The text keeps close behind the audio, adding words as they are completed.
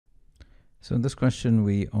So in this question,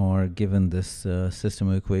 we are given this system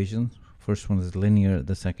of equations. First one is linear,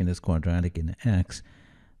 the second is quadratic in x.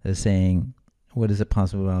 They're saying, what is the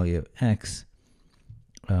possible value of x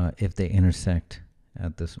if they intersect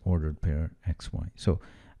at this ordered pair xy? So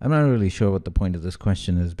I'm not really sure what the point of this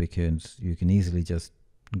question is, because you can easily just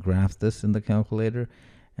graph this in the calculator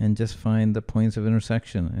and just find the points of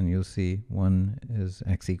intersection, and you'll see one is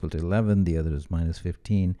x equal to 11, the other is minus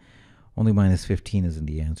 15. Only minus 15 is in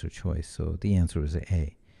the answer choice, so the answer is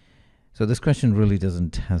A. So this question really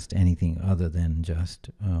doesn't test anything other than just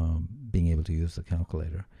being able to use the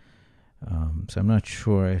calculator. So I'm not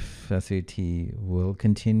sure if SAT will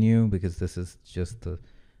continue, because this is just the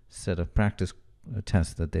set of practice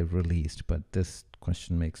tests that they've released, but this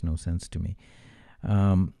question makes no sense to me.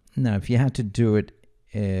 Now, if you had to do it,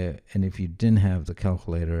 and if you didn't have the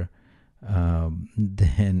calculator,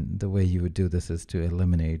 then the way you would do this is to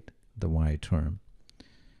eliminate the y term.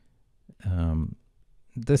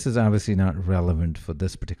 This is obviously not relevant for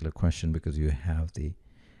this particular question because you have the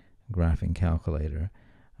graphing calculator,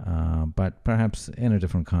 but perhaps in a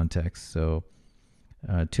different context. So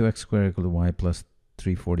 2x squared equal to y plus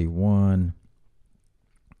 341,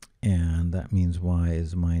 and that means y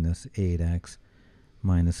is minus 8x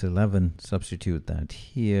minus 11. Substitute that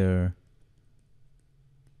here,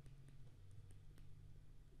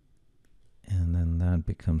 and then that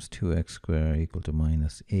becomes 2x squared equal to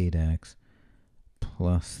minus 8x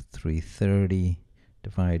plus 330.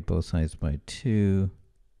 Divide both sides by 2,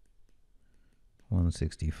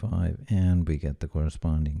 165, and we get the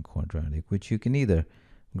corresponding quadratic, which you can either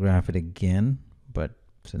graph it again, but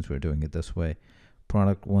since we're doing it this way,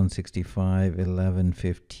 product 165, 11,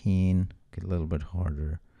 15, get a little bit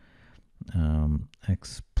harder,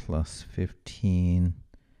 x plus 15,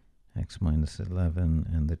 x minus 11,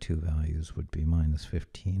 and the two values would be minus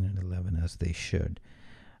 15 and 11, as they should.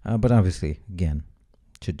 But obviously, again,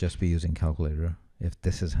 should just be using calculator if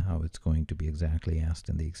this is how it's going to be exactly asked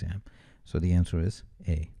in the exam. So the answer is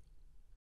A.